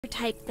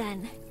type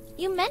then.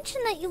 You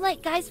mentioned that you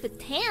like guys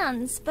with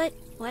tans, but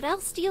what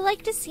else do you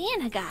like to see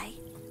in a guy?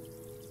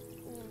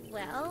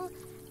 Well,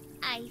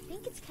 I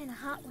think it's kind of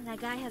hot when a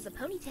guy has a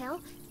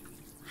ponytail.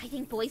 I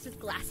think boys with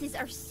glasses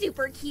are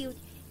super cute.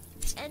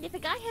 And if a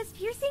guy has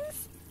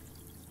piercings,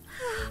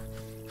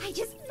 I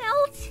just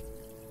melt.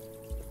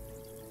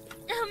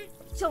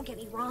 Don't get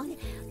me wrong.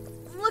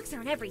 Looks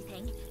aren't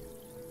everything.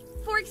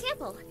 For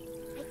example,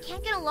 I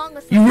can't get along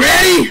with someone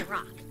who's a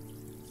rock.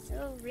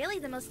 So really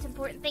the most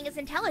important thing is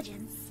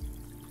intelligence.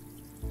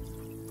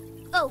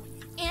 Oh,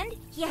 and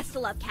he has to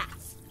love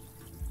cats.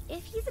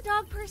 If he's a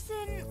dog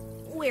person,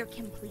 we're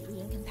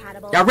completely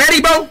incompatible. Y'all ready,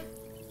 bro?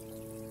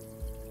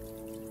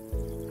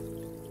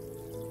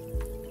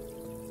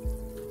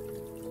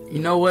 You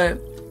know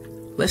what?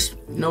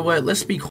 Let's be